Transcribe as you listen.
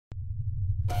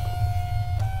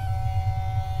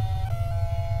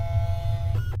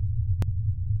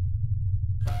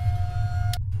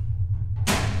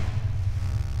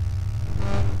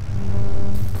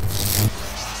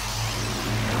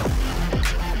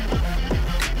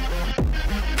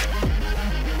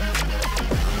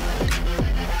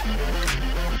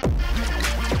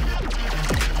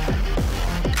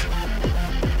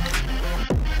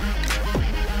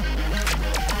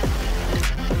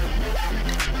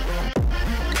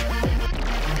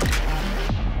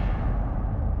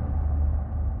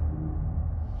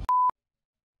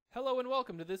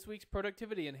welcome to this week's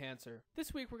Productivity Enhancer.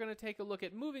 This week we're going to take a look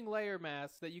at moving layer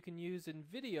masks that you can use in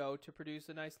video to produce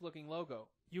a nice looking logo.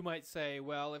 You might say,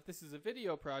 well, if this is a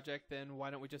video project, then why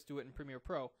don't we just do it in Premiere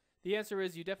Pro? The answer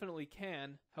is you definitely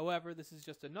can. However, this is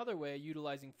just another way of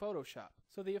utilizing Photoshop.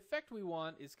 So the effect we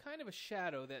want is kind of a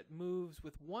shadow that moves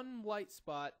with one light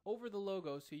spot over the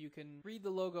logo so you can read the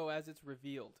logo as it's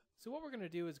revealed. So what we're going to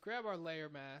do is grab our layer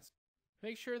mask,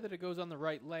 make sure that it goes on the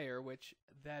right layer, which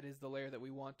that is the layer that we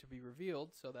want to be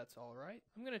revealed, so that's all right.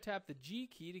 I'm going to tap the G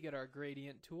key to get our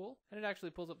gradient tool, and it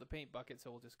actually pulls up the paint bucket, so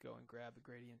we'll just go and grab the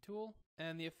gradient tool.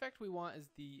 And the effect we want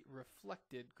is the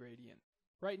reflected gradient.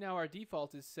 Right now our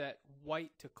default is set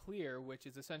white to clear, which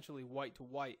is essentially white to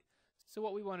white. So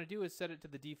what we want to do is set it to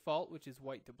the default, which is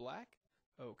white to black.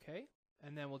 Okay.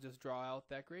 And then we'll just draw out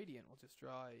that gradient. We'll just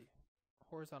draw a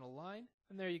horizontal line,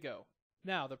 and there you go.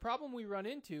 Now, the problem we run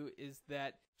into is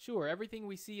that, sure, everything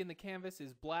we see in the canvas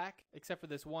is black, except for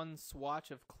this one swatch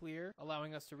of clear,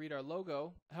 allowing us to read our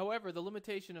logo. However, the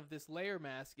limitation of this layer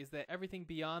mask is that everything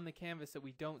beyond the canvas that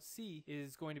we don't see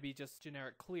is going to be just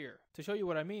generic clear. To show you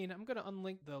what I mean, I'm going to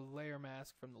unlink the layer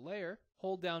mask from the layer,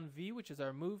 hold down V, which is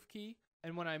our move key,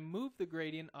 and when I move the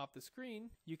gradient off the screen,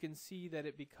 you can see that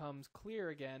it becomes clear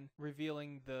again,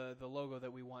 revealing the logo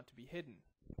that we want to be hidden.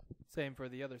 Same for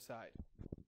the other side.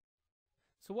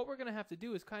 So what we're going to have to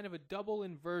do is kind of a double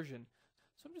inversion.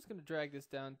 So I'm just going to drag this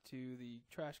down to the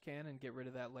trash can and get rid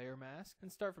of that layer mask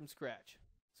and start from scratch.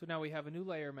 So now we have a new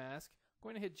layer mask. I'm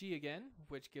going to hit G again,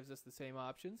 which gives us the same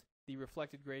options. The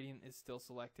reflected gradient is still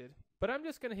selected. But I'm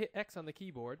just going to hit X on the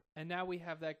keyboard, and now we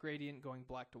have that gradient going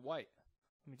black to white.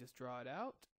 Let me just draw it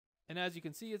out. And as you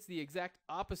can see, it's the exact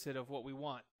opposite of what we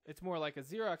want. It's more like a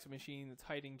Xerox machine that's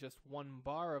hiding just one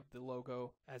bar of the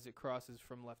logo as it crosses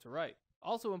from left to right.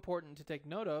 Also important to take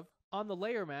note of, on the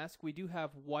layer mask we do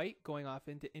have white going off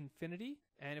into infinity,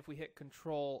 and if we hit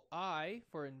Control I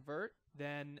for invert,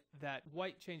 then that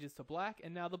white changes to black,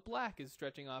 and now the black is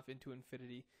stretching off into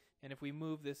infinity. And if we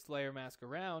move this layer mask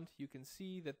around, you can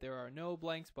see that there are no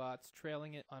blank spots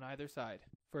trailing it on either side.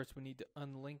 First we need to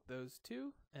unlink those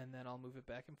two, and then I'll move it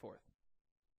back and forth.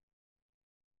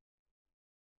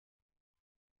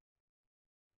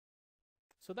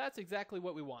 So that's exactly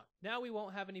what we want. Now we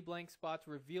won't have any blank spots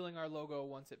revealing our logo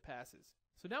once it passes.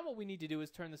 So now what we need to do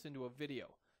is turn this into a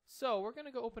video. So we're going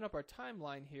to go open up our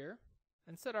timeline here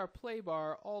and set our play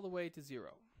bar all the way to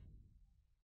 0.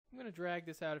 I'm going to drag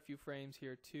this out a few frames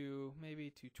here to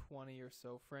maybe to 20 or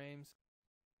so frames.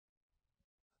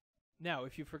 Now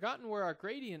if you've forgotten where our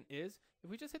gradient is,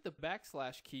 if we just hit the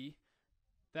backslash key,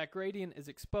 that gradient is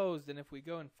exposed, and if we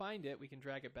go and find it, we can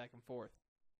drag it back and forth.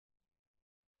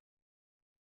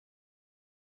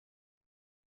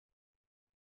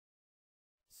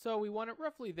 So we want it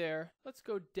roughly there. Let's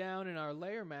go down in our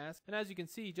layer mask, and as you can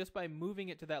see, just by moving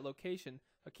it to that location,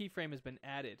 a keyframe has been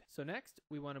added. So next,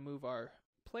 we want to move our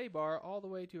play bar all the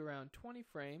way to around 20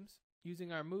 frames.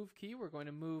 Using our move key, we're going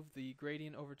to move the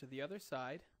gradient over to the other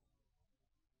side.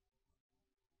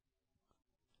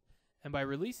 And by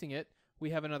releasing it, we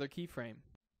have another keyframe.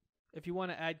 If you want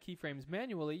to add keyframes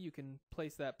manually, you can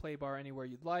place that play bar anywhere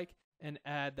you'd like and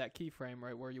add that keyframe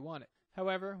right where you want it.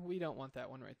 However, we don't want that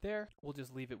one right there. We'll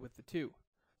just leave it with the 2.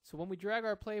 So when we drag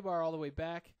our play bar all the way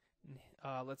back,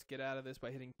 let's get out of this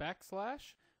by hitting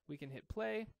backslash. We can hit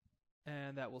play,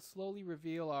 and that will slowly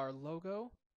reveal our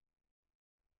logo.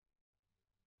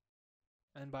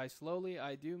 And by slowly,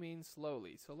 I do mean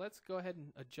slowly. So let's go ahead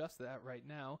and adjust that right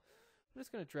now. I'm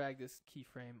just going to drag this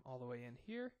keyframe all the way in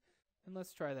here, and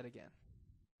let's try that again.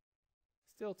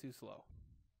 Still too slow.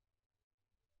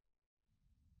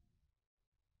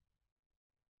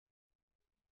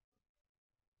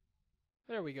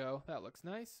 There we go, that looks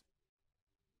nice.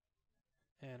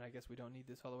 And I guess we don't need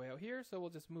this all the way out here, so we'll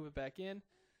just move it back in.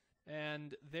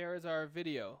 And there is our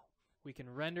video. We can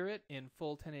render it in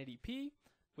full 1080p,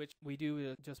 which we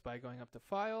do just by going up to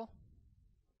File,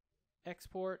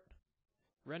 Export,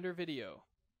 Render Video.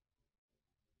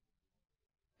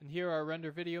 And here our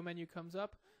Render Video menu comes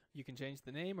up. You can change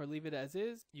the name or leave it as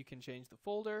is. You can change the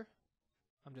folder.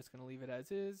 I'm just going to leave it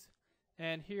as is.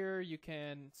 And here you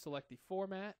can select the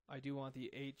format. I do want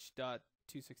the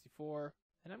H.264,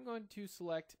 and I'm going to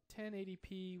select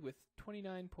 1080p with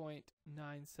 29.97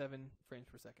 frames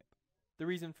per second. The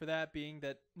reason for that being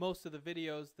that most of the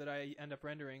videos that I end up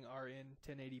rendering are in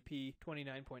 1080p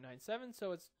 29.97,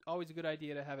 so it's always a good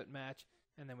idea to have it match,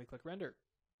 and then we click render.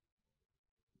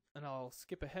 And I'll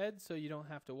skip ahead so you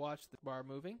don't have to watch the bar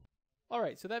moving.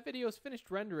 Alright, so that video is finished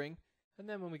rendering. And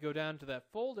then when we go down to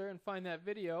that folder and find that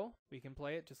video, we can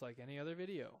play it just like any other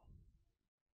video.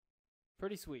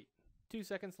 Pretty sweet. 2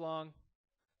 seconds long.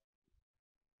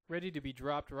 ready to be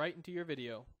dropped right into your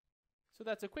video. So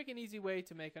that's a quick and easy way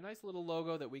to make a nice little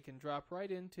logo that we can drop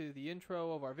right into the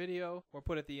intro of our video or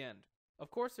put at the end. Of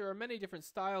course, there are many different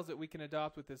styles that we can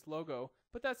adopt with this logo,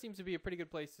 but that seems to be a pretty good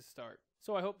place to start.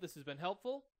 So I hope this has been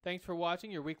helpful. Thanks for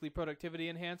watching your weekly productivity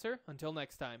enhancer. Until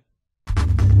next time.